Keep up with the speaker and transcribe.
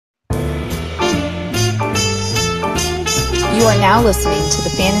You are now listening to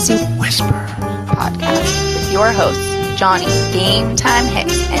the Fantasy Whisper podcast with your hosts, Johnny Game Time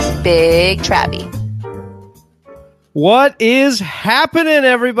Hicks and Big Travie. What is happening,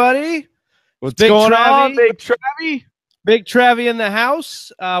 everybody? What's going on, Big Travie? Big Travie in the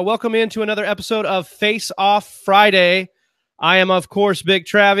house. Welcome into another episode of Face Off Friday. I am, of course, Big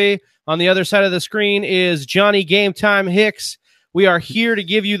Travie. On the other side of the screen is Johnny Game Time Hicks. We are here to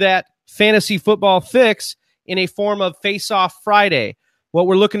give you that fantasy football fix in a form of Face Off Friday. What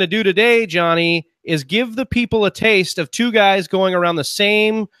we're looking to do today, Johnny, is give the people a taste of two guys going around the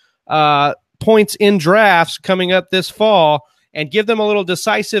same points in drafts coming up this fall and give them a little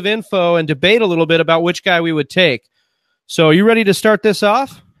decisive info and debate a little bit about which guy we would take. So are you ready to start this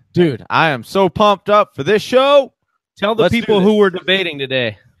off? Dude, I am so pumped up for this show. Tell the people who we're debating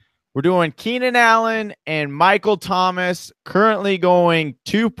today. We're doing Keenan Allen and Michael Thomas, currently going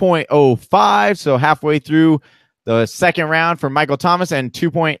 2.05, so halfway through the second round for Michael Thomas, and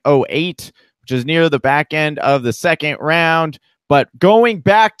 2.08, which is near the back end of the second round. But going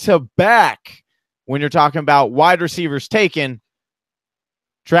back to back, when you're talking about wide receivers taken,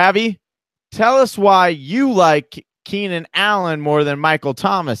 Travie, tell us why you like Keenan Allen more than Michael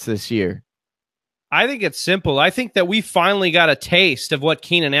Thomas this year. I think it's simple. I think that we finally got a taste of what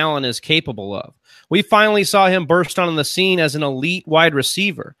Keenan Allen is capable of. We finally saw him burst on the scene as an elite wide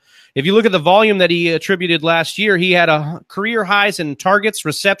receiver. If you look at the volume that he attributed last year, he had a career highs in targets,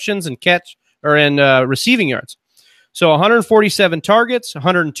 receptions, and receiving yards. So 147 targets,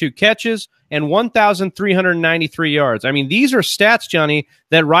 102 catches, and 1,393 yards. I mean, these are stats, Johnny,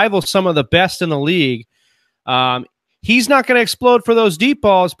 that rival some of the best in the league. He's not going to explode for those deep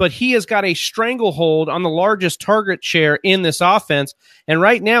balls, but he has got a stranglehold on the largest target share in this offense. And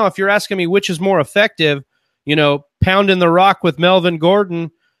right now, if you're asking me which is more effective, pounding the rock with Melvin Gordon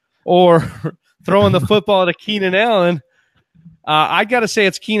or throwing the football to Keenan Allen, I got to say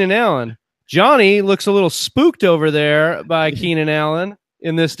it's Keenan Allen. Johnny looks a little spooked over there by Keenan Allen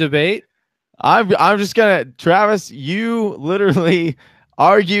in this debate. I'm just going to, Travis, you literally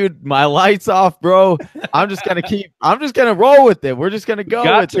argued my lights off, bro. I'm just going to roll with it. We're just going to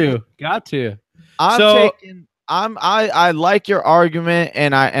go with it. Got to. I like your argument,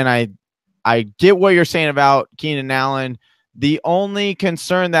 and I get what you're saying about Keenan Allen. The only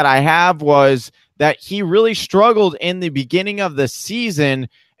concern that I have was that he really struggled in the beginning of the season.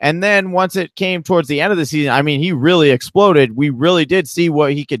 And then once it came towards the end of the season, I mean, he really exploded. We really did see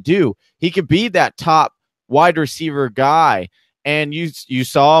what he could do. He could be that top wide receiver guy. And you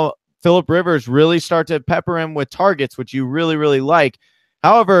saw Phillip Rivers really start to pepper him with targets, which you really, really like.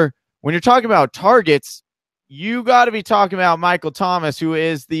 However, when you're talking about targets, you got to be talking about Michael Thomas, who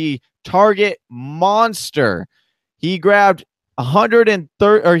is the target monster. He grabbed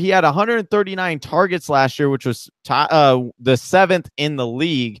 139 targets last year, which was the seventh in the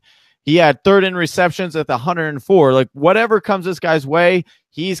league. He had third in receptions at 104. Like, whatever comes this guy's way,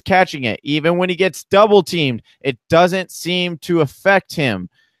 he's catching it. Even when he gets double teamed, it doesn't seem to affect him.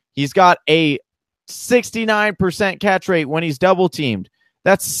 He's got a 69% catch rate when he's double teamed.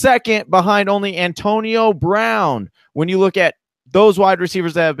 That's second behind only Antonio Brown. When you look at those wide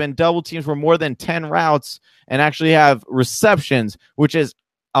receivers that have been double teamed for more than 10 routes and actually have receptions, which is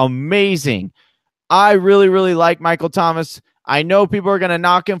amazing. I really, really like Michael Thomas. I know people are going to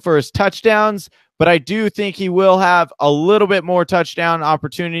knock him for his touchdowns, but I do think he will have a little bit more touchdown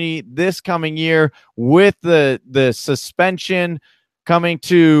opportunity this coming year with the suspension coming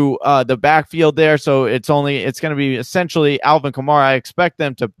to the backfield there. So it's going to be essentially Alvin Kamara. I expect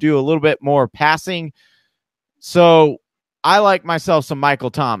them to do a little bit more passing. So I like myself some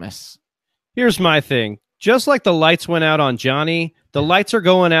Michael Thomas. Here's my thing. Just like the lights went out on Johnny, the lights are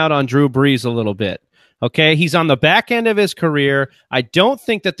going out on Drew Brees a little bit. Okay, he's on the back end of his career. I don't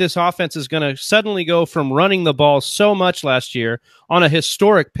think that this offense is going to suddenly go from running the ball so much last year on a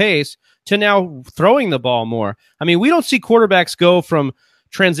historic pace to now throwing the ball more. I mean, we don't see quarterbacks go from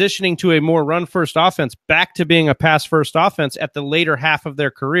transitioning to a more run-first offense back to being a pass-first offense at the later half of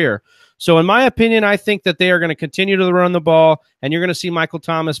their career. So in my opinion, I think that they are going to continue to run the ball, and you're going to see Michael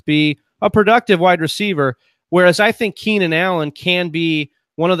Thomas be a productive wide receiver, whereas I think Keenan Allen can be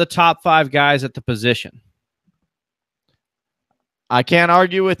one of the top 5 guys at the position. I can't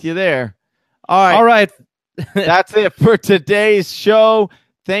argue with you there. All right. That's it for today's show.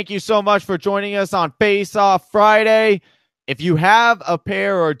 Thank you so much for joining us on Face Off Friday. If you have a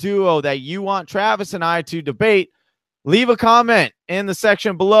pair or duo that you want Travis and I to debate, leave a comment in the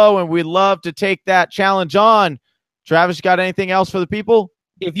section below, and we'd love to take that challenge on. Travis, you got anything else for the people?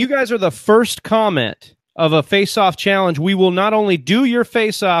 If you guys are the first comment of a face-off challenge, we will not only do your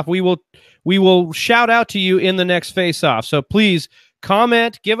face-off, we will we will shout out to you in the next face-off. So please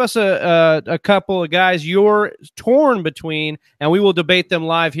comment, give us a couple of guys you're torn between, and we will debate them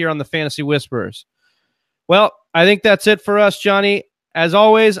live here on the Fantasy Whisperers. Well, I think that's it for us, Johnny. As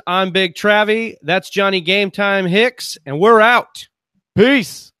always, I'm Big Travie. That's Johnny Game Time Hicks, and we're out.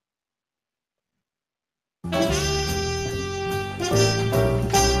 Peace.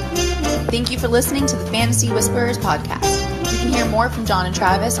 Thank you for listening to the Fantasy Whisperers podcast. You can hear more from John and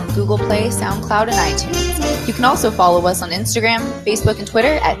Travis on Google Play, SoundCloud, and iTunes. You can also follow us on Instagram, Facebook, and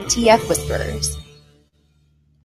Twitter at TF Whisperers.